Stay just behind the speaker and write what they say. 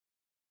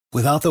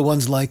Without the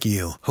ones like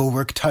you, who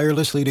work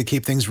tirelessly to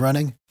keep things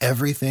running,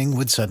 everything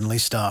would suddenly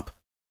stop.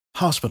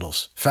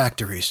 Hospitals,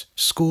 factories,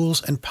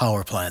 schools, and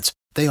power plants,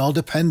 they all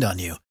depend on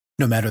you.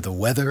 No matter the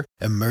weather,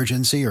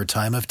 emergency, or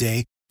time of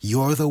day,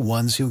 you're the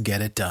ones who get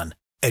it done.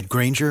 At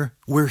Grainger,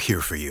 we're here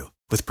for you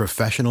with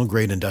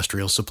professional-grade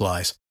industrial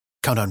supplies.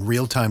 Count on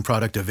real-time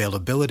product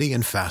availability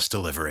and fast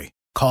delivery.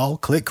 Call,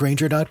 click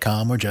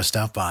Grainger.com, or just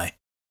stop by.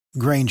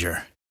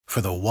 Grainger, for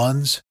the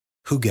ones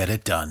who get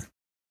it done.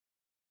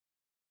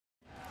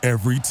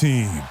 Every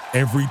team,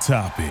 every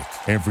topic,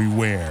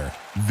 everywhere.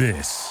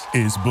 This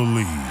is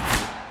Believe.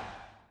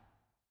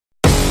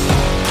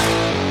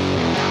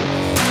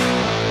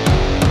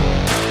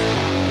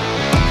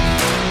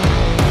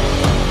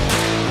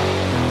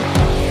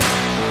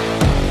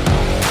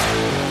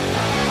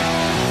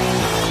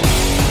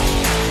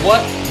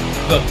 What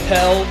the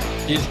hell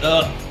is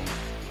up,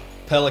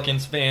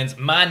 Pelicans fans?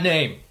 My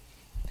name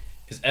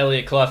is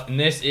Elliot Clough, and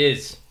this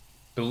is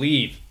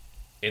Believe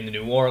in the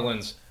New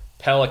Orleans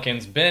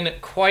Pelicans. Been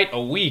quite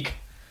a week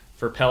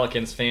for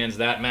Pelicans fans.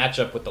 That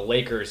matchup with the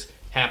Lakers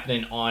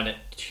happening on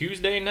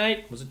Tuesday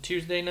night. Was it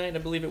Tuesday night? I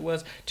believe it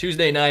was.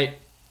 Tuesday night.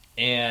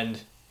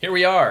 And here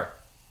we are.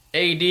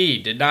 AD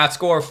did not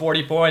score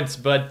 40 points,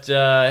 but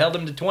held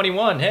him to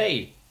 21.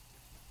 Hey,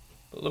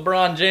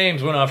 LeBron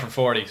James went off for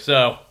 40.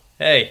 So,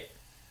 hey,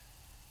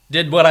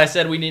 did what I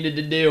said we needed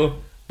to do,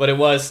 but it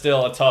was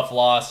still a tough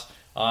loss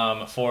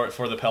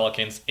for the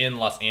Pelicans in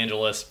Los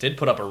Angeles. Did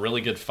put up a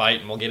really good fight,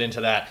 and we'll get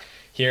into that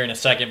here in a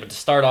second. But to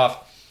start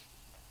off,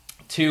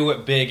 two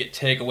big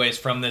takeaways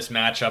from this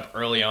matchup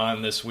early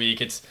on this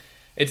week. It's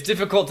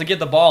difficult to get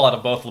the ball out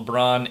of both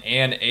LeBron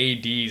and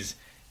AD's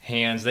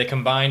hands. They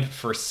combined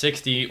for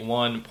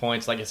 61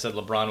 points. Like I said,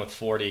 LeBron with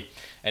 40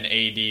 and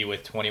AD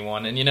with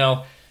 21. And, you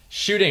know,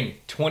 shooting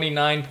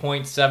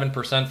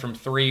 29.7% from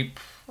three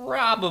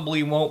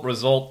probably won't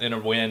result in a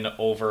win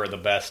over the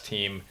best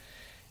team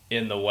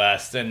in the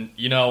West. And,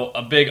 you know,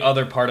 a big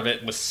other part of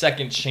it was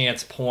second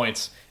chance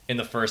points in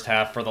the first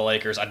half for the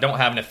Lakers. I don't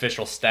have an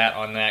official stat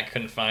on that,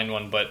 couldn't find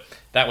one, but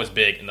that was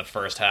big in the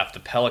first half. The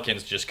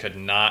Pelicans just could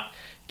not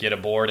get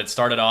aboard. It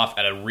started off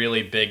at a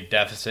really big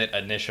deficit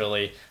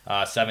initially,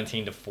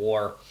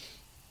 17-4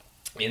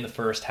 in the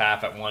first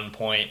half at one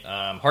point.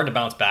 Hard to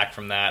bounce back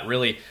from that.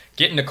 Really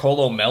getting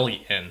Nicolo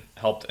Melli in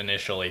helped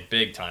initially,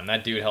 big time.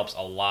 That dude helps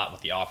a lot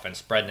with the offense,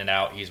 spreading it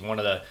out. He's one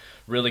of the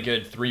really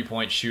good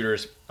three-point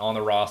shooters on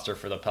the roster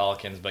for the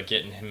Pelicans, but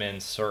getting him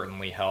in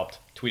certainly helped.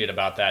 Tweeted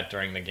about that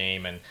during the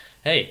game, and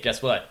hey,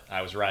 guess what?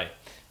 I was right.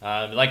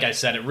 Like I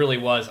said, it really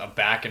was a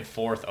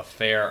back-and-forth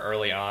affair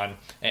early on,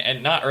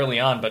 and not early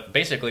on, but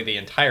basically the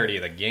entirety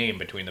of the game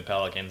between the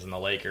Pelicans and the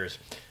Lakers.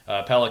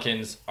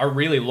 Pelicans are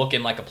really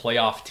looking like a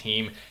playoff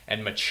team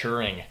and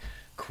maturing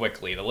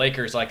quickly. The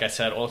Lakers, like I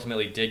said,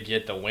 ultimately did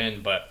get the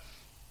win, but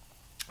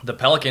the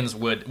Pelicans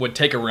would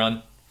take a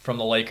run from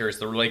the Lakers.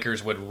 The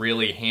Lakers would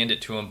really hand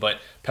it to them,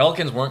 but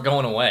Pelicans weren't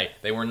going away.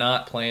 They were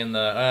not playing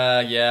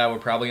we're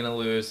probably going to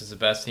lose. It's the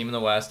best team in the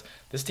West.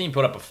 This team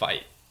put up a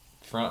fight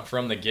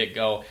from the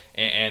get-go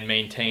and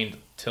maintained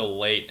till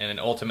late, and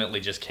it ultimately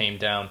just came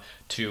down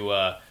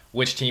to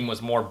which team was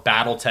more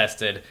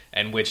battle-tested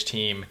and which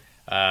team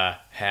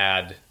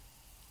had...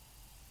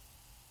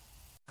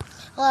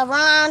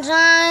 LeBron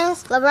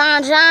James,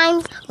 LeBron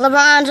James,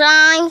 LeBron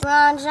James,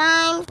 LeBron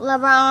James,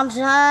 LeBron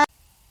James.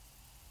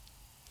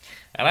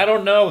 And I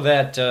don't know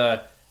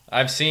that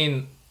I've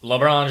seen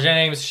LeBron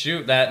James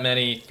shoot that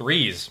many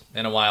threes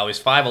in a while. He's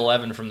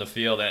 5'11" from the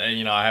field, and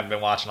you know, I haven't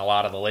been watching a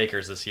lot of the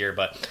Lakers this year,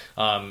 but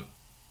and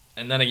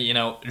then, you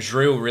know,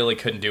 Drew really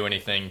couldn't do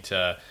anything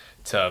to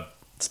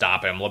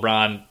stop him.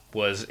 LeBron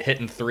was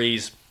hitting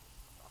threes,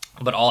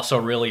 but also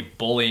really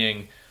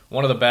bullying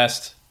one of the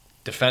best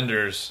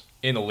defenders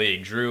in the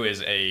league. Drew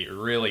is a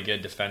really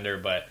good defender,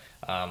 but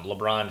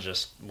LeBron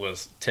just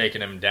was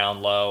taking him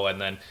down low, and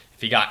then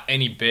if he got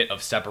any bit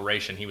of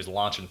separation, he was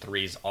launching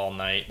threes all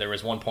night. There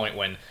was one point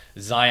when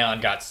Zion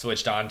got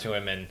switched onto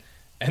him, and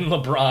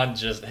LeBron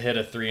just hit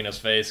a three in his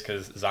face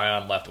because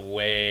Zion left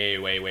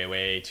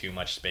way too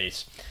much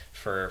space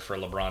for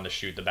LeBron to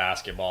shoot the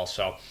basketball.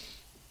 So,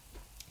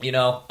 you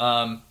know,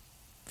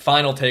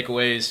 final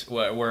takeaways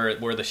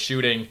were the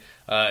shooting.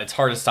 It's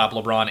hard to stop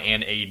LeBron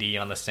and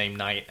AD on the same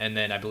night. And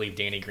then I believe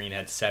Danny Green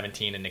had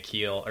 17 and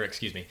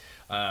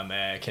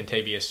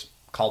Kentavious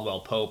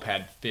Caldwell-Pope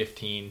had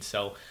 15.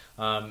 So,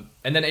 and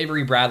then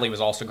Avery Bradley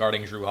was also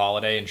guarding Drew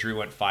Holiday, and Drew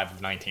went 5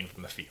 of 19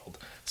 from the field.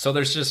 So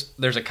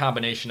there's a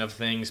combination of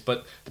things,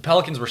 but the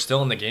Pelicans were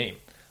still in the game.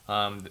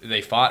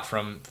 They fought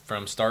from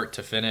start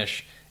to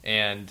finish,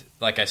 and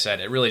like I said,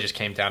 it really just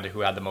came down to who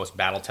had the most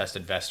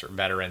battle-tested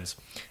veterans,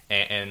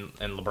 and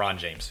LeBron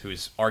James,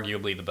 who's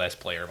arguably the best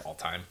player of all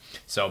time.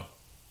 So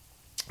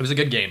it was a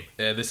good game.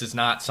 This is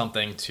not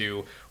something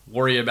to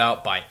worry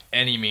about by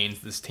any means.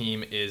 This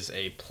team is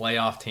a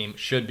playoff team,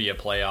 should be a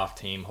playoff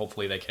team.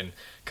 Hopefully they can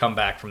come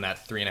back from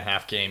that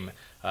 3.5 game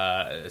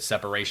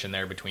separation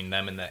there between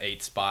them and the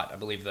 8th spot. I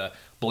believe the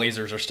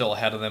Blazers are still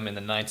ahead of them in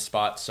the 9th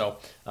spot. So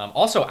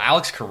also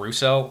Alex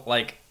Caruso,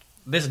 like,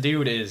 this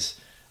dude is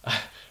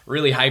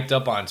really hyped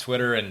up on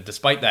Twitter, and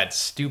despite that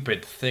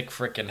stupid, thick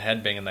frickin'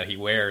 headband that he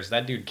wears,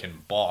 that dude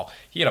can ball.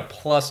 He had a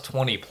plus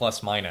 20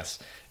 plus minus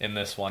in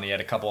this one. He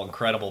had a couple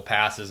incredible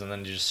passes and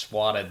then just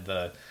swatted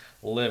the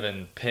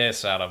living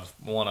piss out of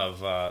one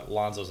of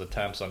Lonzo's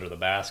attempts under the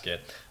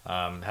basket.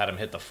 Had him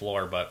hit the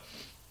floor, but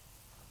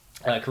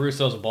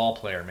Caruso's a ball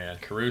player, man.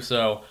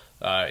 Caruso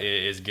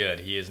is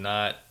good. He is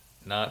not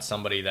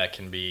somebody that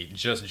can be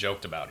just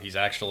joked about. He's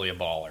actually a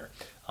baller.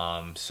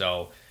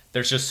 So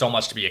there's just so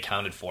much to be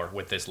accounted for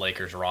with this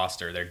Lakers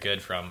roster. They're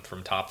good from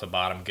top to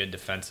bottom, good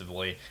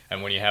defensively,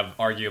 and when you have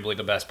arguably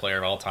the best player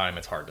of all time,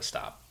 it's hard to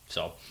stop.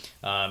 So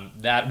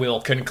that will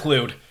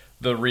conclude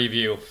the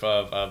review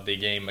of the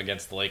game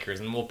against the Lakers,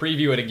 and we'll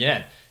preview it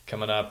again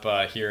coming up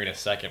here in a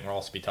second. We'll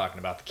also be talking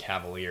about the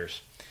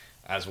Cavaliers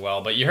as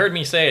well. But you heard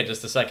me say it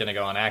just a second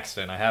ago on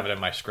accident. I have it in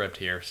my script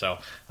here, so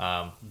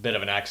bit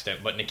of an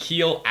accident. But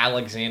Nickeil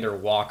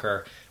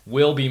Alexander-Walker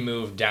will be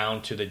moved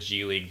down to the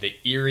G League. The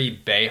Erie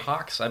Bay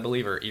Hawks, I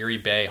believe, or Erie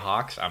Bay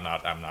Hawks. I'm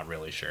not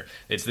really sure.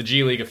 It's the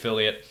G League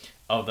affiliate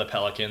of the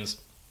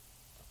Pelicans.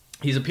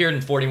 He's appeared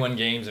in 41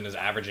 games and is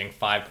averaging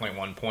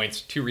 5.1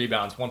 points, 2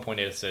 rebounds,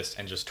 1.8 assists,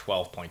 and just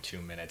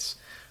 12.2 minutes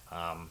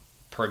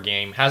per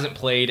game. Hasn't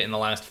played in the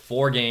last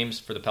 4 games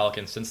for the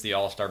Pelicans since the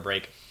All-Star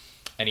break,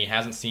 and he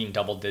hasn't seen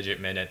double-digit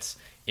minutes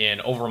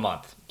in over a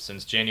month,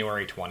 since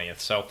January 20th.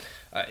 So,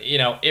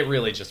 it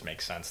really just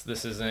makes sense.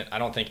 I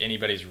don't think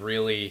anybody's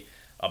really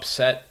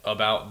upset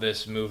about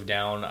this move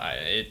down.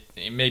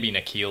 Maybe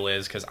Nickeil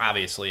is, because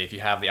obviously if you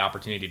have the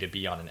opportunity to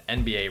be on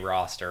an NBA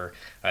roster,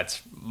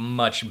 that's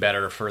much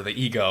better for the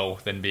ego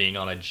than being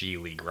on a G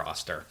League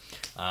roster.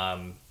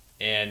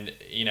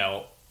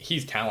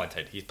 He's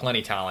talented. He's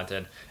plenty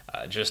talented.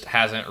 Just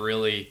hasn't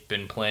really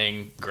been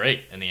playing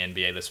great in the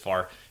NBA this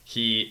far.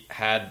 He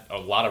had a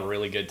lot of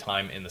really good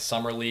time in the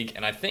summer league,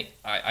 and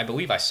I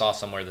believe I saw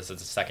somewhere this is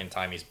the second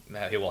time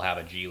he will have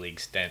a G League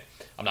stint.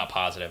 I'm not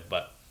positive,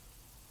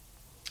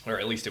 or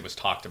at least it was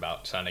talked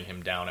about sending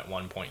him down at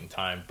one point in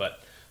time.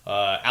 But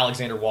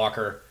Alexander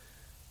Walker,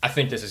 I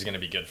think this is going to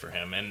be good for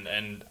him,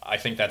 and I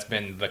think that's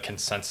been the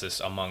consensus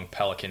among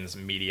Pelicans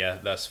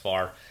media thus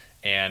far.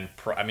 And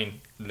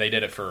they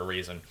did it for a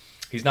reason.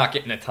 He's not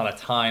getting a ton of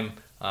time,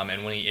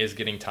 and when he is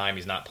getting time,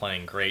 he's not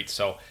playing great.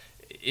 So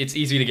it's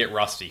easy to get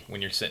rusty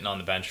when you're sitting on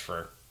the bench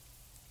for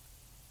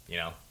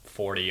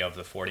 40 of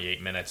the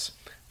 48 minutes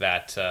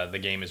that the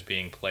game is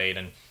being played,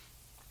 and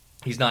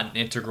he's not an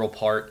integral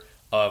part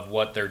of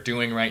what they're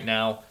doing right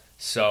now.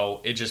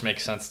 So it just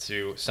makes sense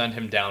to send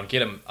him down,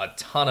 get him a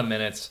ton of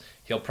minutes.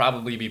 He'll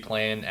probably be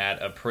playing at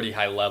a pretty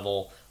high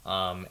level,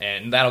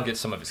 and that'll get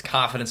some of his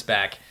confidence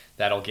back.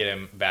 That'll get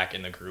him back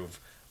in the groove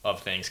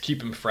of things,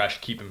 keep him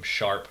fresh, keep him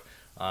sharp.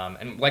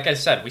 And like I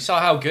said, we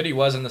saw how good he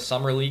was in the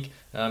summer league.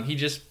 He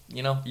just,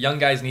 young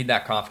guys need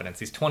that confidence.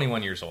 He's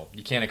 21 years old.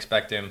 You can't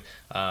expect him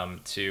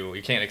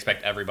you can't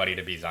expect everybody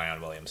to be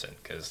Zion Williamson,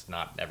 because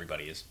not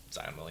everybody is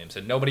Zion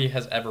Williamson. Nobody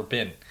has ever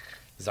been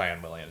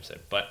Zion Williamson.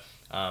 But,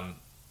 and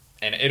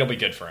it'll be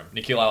good for him.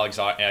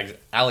 Nickeil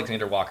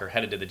Alexander-Walker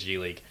headed to the G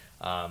League.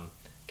 Going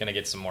to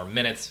get some more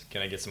minutes,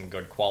 going to get some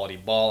good quality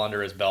ball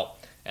under his belt,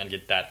 and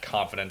get that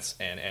confidence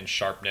and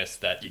sharpness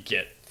that you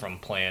get from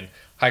playing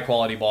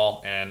high-quality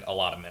ball and a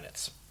lot of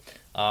minutes.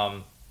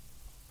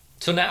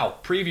 So now,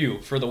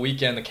 preview for the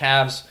weekend. The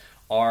Cavs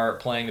are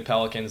playing the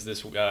Pelicans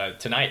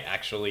tonight,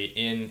 actually,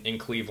 in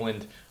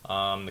Cleveland.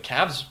 The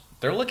Cavs,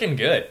 they're looking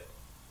good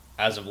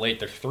as of late.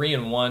 They're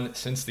 3-1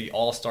 since the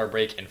All-Star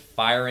break, and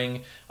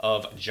firing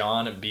of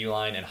John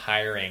Beilein and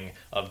hiring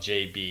of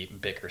J.B.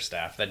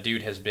 Bickerstaff. That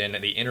dude has been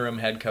the interim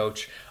head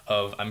coach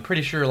of, I'm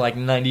pretty sure, like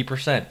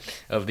 90%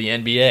 of the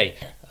NBA.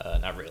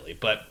 Not really,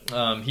 but the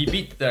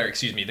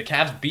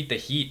Cavs beat the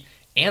Heat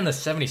and the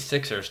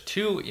 76ers.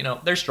 Two,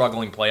 they're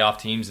struggling playoff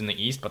teams in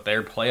the East, but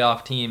they're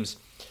playoff teams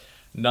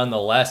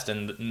nonetheless,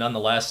 and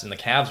the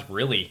Cavs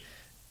really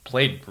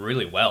played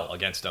really well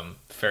against them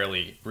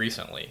fairly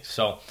recently.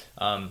 So,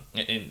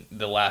 in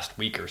the last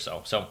week or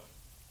so. So,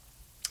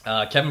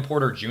 Kevin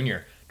Porter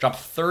Jr. dropped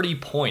 30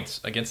 points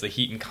against the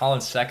Heat, and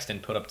Colin Sexton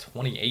put up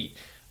 28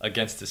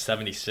 against the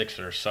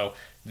 76ers. So,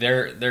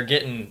 they're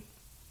getting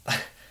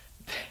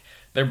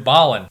they're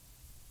balling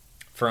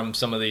from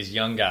some of these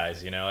young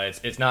guys.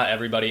 It's not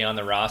everybody on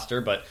the roster,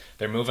 but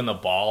they're moving the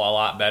ball a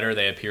lot better.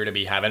 They appear to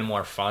be having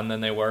more fun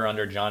than they were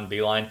under John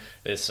Beilein.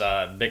 This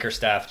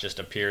Bickerstaff just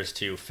appears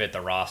to fit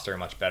the roster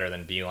much better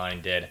than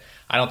Beilein did.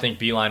 I don't think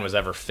Beilein was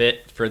ever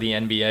fit for the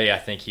NBA. I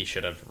think he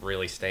should have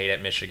really stayed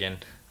at Michigan.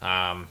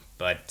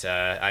 But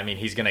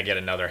he's going to get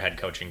another head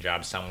coaching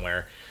job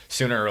somewhere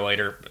sooner or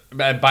later,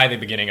 by the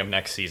beginning of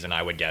next season,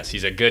 I would guess.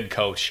 He's a good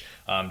coach,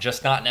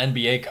 just not an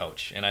NBA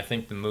coach, and I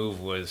think the move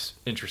was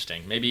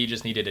interesting. Maybe he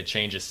just needed to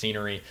change his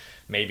scenery.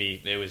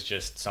 Maybe it was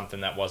just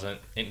something that wasn't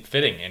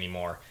fitting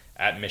anymore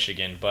at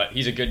Michigan, but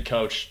he's a good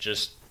coach,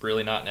 just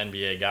really not an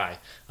NBA guy.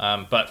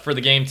 But for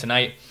the game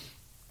tonight,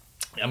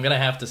 I'm going to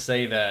have to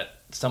say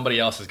that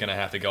somebody else is going to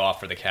have to go off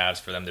for the Cavs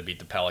for them to beat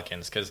the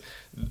Pelicans, because,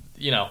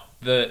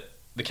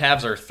 the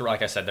Cavs are,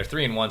 like I said, they're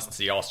 3-1 since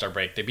the All-Star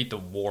break. They beat the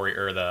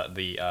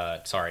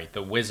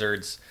the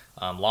Wizards,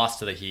 lost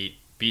to the Heat,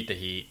 beat the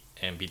Heat,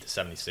 and beat the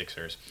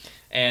 76ers.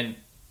 And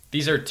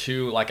these are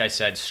two, like I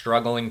said,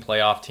 struggling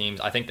playoff teams.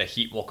 I think the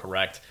Heat will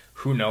correct.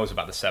 Who knows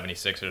about the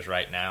 76ers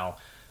right now?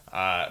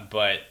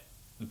 But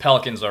the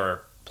Pelicans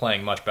are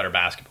playing much better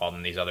basketball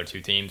than these other two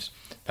teams.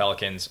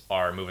 Pelicans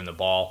are moving the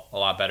ball a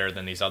lot better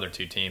than these other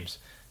two teams.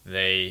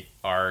 They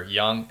are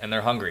young and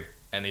they're hungry,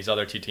 and these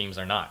other two teams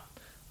are not.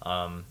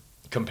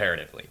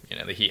 Comparatively,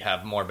 the Heat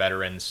have more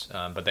veterans,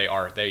 but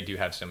they do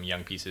have some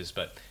young pieces.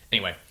 But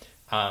anyway,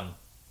 I'm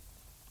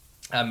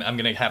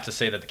going to have to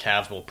say that the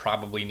Cavs will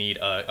probably need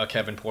a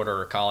Kevin Porter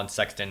or Colin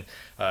Sexton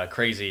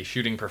crazy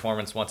shooting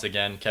performance once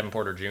again. Kevin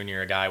Porter Jr.,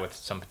 a guy with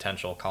some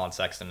potential. Colin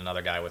Sexton,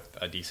 another guy with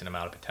a decent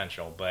amount of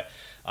potential. But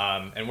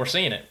and we're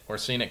seeing it. We're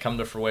seeing it come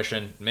to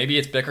fruition. Maybe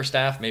it's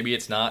Bickerstaff. Maybe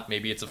it's not.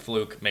 Maybe it's a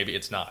fluke. Maybe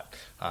it's not.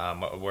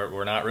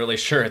 We're not really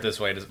sure at this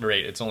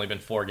rate. It's only been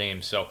 4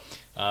 games. So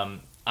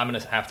I'm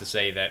going to have to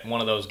say that one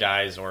of those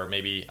guys, or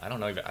maybe, I don't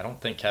know, I don't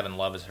think Kevin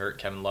Love is hurt.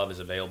 Kevin Love is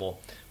available.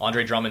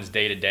 Andre Drummond's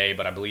day-to-day,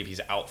 but I believe he's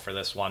out for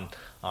this one.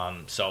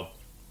 So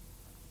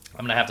I'm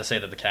going to have to say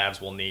that the Cavs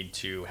will need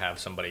to have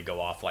somebody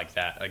go off like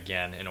that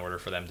again in order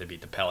for them to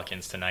beat the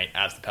Pelicans tonight,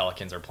 as the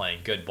Pelicans are playing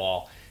good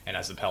ball and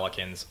as the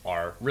Pelicans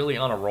are really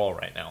on a roll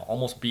right now.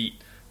 Almost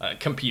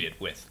competed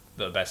with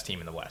the best team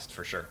in the West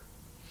for sure.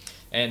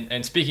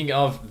 And speaking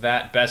of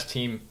that best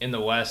team in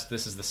the West,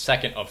 this is the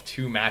second of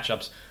 2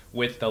 matchups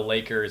with the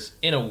Lakers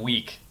in a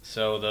week.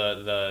 So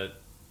the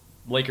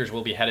Lakers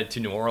will be headed to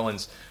New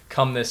Orleans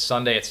come this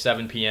Sunday at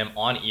 7 p.m.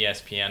 on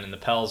ESPN. And the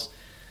Pels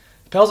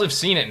have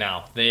seen it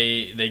now.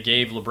 They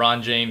gave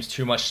LeBron James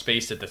too much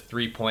space at the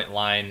 3-point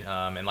line.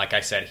 And like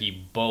I said,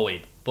 he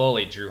bullied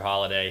Jrue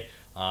Holiday.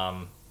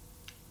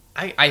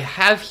 I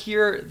have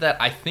here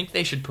that I think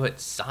they should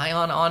put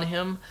Zion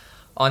on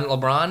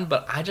LeBron,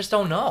 but I just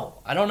don't know.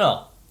 I don't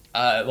know.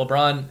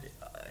 LeBron,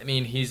 I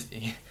mean, he's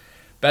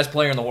best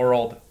player in the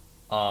world.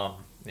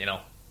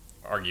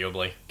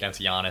 Arguably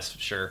against Giannis,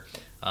 sure.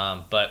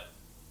 But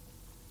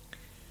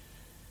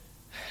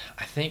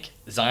I think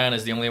Zion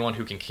is the only one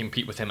who can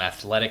compete with him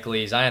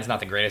athletically. Zion's not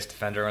the greatest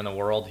defender in the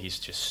world. He's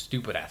just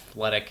stupid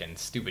athletic and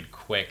stupid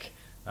quick.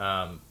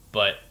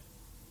 But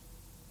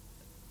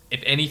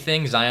if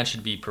anything, Zion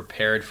should be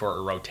prepared for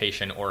a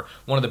rotation, or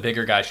one of the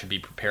bigger guys should be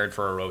prepared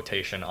for a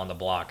rotation on the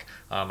block.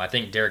 I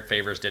think Derek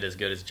Favors did as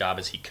good a job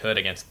as he could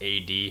against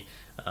AD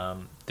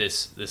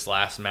this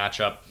last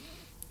matchup,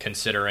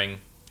 considering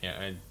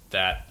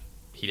that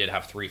he did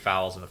have 3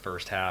 fouls in the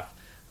first half.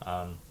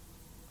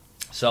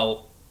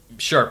 So,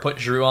 sure, put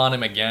Jrue on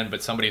him again,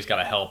 but somebody's got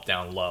to help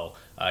down low.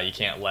 You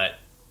can't let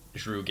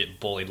Jrue get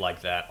bullied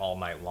like that all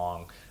night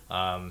long.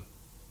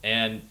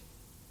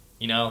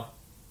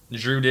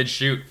 Jrue did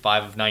shoot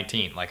 5 of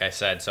 19, like I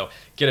said. So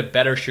get a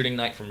better shooting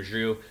night from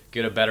Jrue.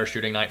 Get a better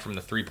shooting night from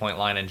the 3-point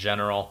line in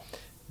general.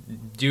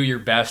 Do your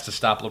best to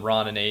stop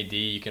LeBron and AD.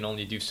 You can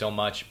only do so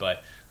much,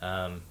 but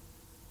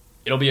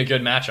it'll be a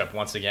good matchup.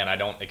 Once again, I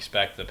don't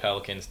expect the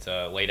Pelicans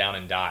to lay down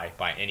and die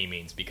by any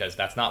means, because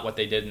that's not what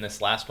they did in this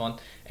last one.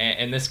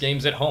 And this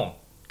game's at home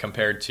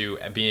compared to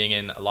being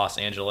in Los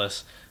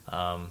Angeles.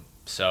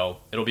 So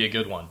it'll be a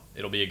good one.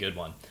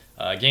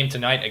 Game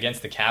tonight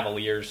against the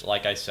Cavaliers.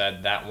 Like I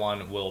said, that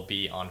one will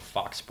be on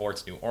Fox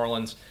Sports New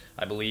Orleans,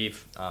 I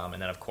believe.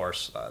 And then, of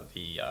course,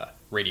 the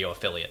radio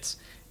affiliates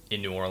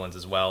in New Orleans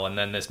as well. And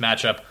then this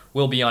matchup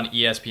will be on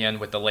ESPN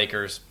with the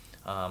Lakers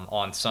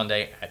on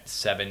Sunday at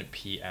 7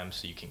 p.m.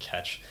 So you can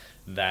catch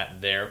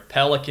that there.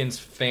 Pelicans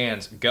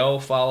fans, go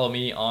follow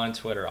me on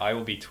Twitter. I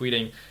will be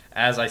tweeting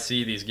as I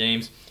see these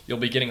games. You'll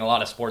be getting a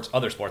lot of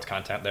other sports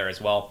content there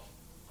as well.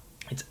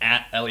 It's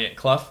at Elliot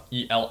Clough,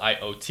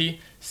 ELIOT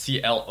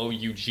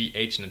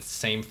CLOUGH, and it's the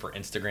same for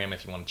Instagram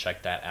if you want to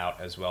check that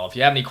out as well. If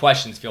you have any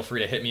questions, feel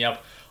free to hit me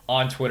up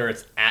on Twitter.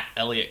 It's at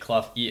Elliot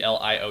Clough,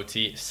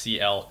 ELIOT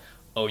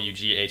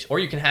CLOUGH, or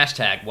you can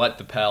hashtag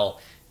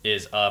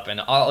 #WhatThePel_is_up,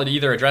 and I'll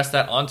either address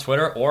that on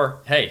Twitter,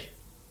 or hey,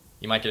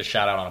 you might get a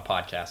shout out on a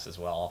podcast as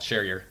well. I'll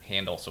share your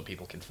handle so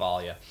people can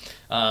follow you.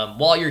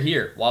 While you're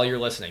here, while you're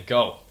listening,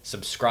 go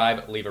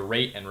subscribe, leave a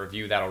rate and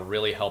review. That'll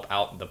really help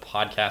out the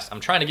podcast. I'm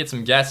trying to get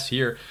some guests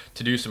here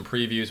to do some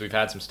previews. We've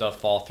had some stuff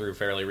fall through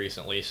fairly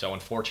recently, so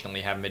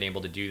unfortunately haven't been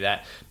able to do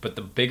that. But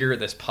the bigger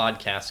this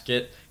podcast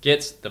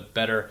gets, the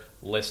better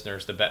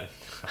listeners, the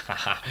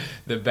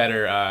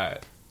better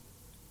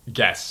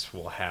guests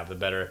will have, the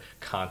better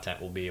content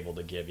we'll be able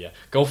to give you.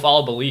 Go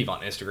follow Believe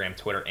on Instagram,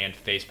 Twitter, and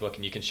Facebook,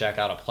 and you can check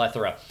out a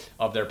plethora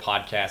of their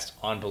podcasts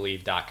on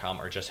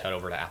Believe.com, or just head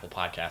over to Apple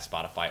Podcasts,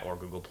 Spotify, or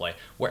Google Play,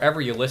 wherever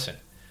you listen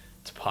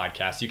to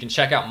podcasts. You can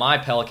check out my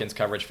Pelicans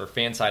coverage for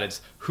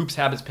Fansided's Hoops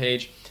Habits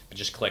page, but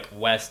just click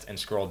west and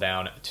scroll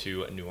down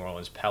to New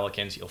Orleans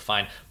Pelicans. You'll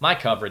find my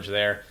coverage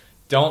there.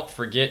 Don't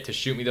forget to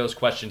shoot me those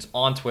questions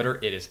on Twitter.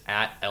 It is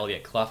at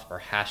Elliot Clough,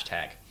 or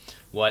hashtag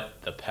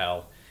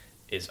 #WhatThePel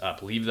is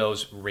up. Leave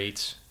those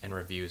rates and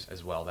reviews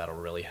as well. That'll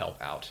really help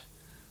out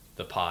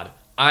the pod.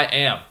 I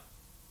am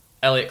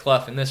Elliot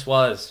Clough, and this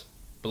was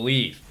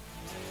Believe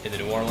in the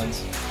New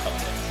Orleans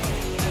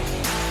Pelicans.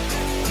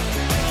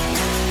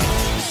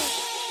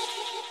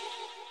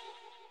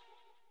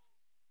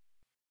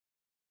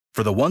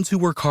 For the ones who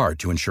work hard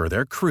to ensure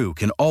their crew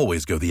can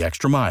always go the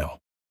extra mile,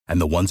 and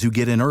the ones who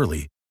get in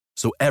early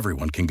so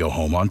everyone can go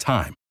home on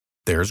time,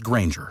 there's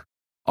Grainger,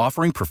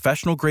 offering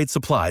professional-grade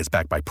supplies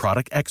backed by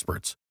product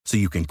experts so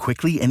you can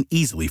quickly and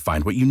easily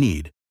find what you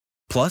need.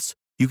 Plus,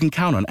 you can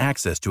count on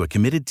access to a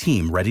committed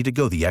team ready to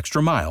go the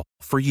extra mile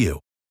for you.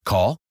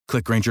 Call,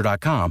 click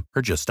Grainger.com,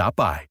 or just stop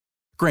by.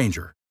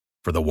 Grainger,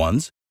 for the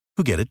ones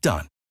who get it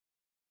done.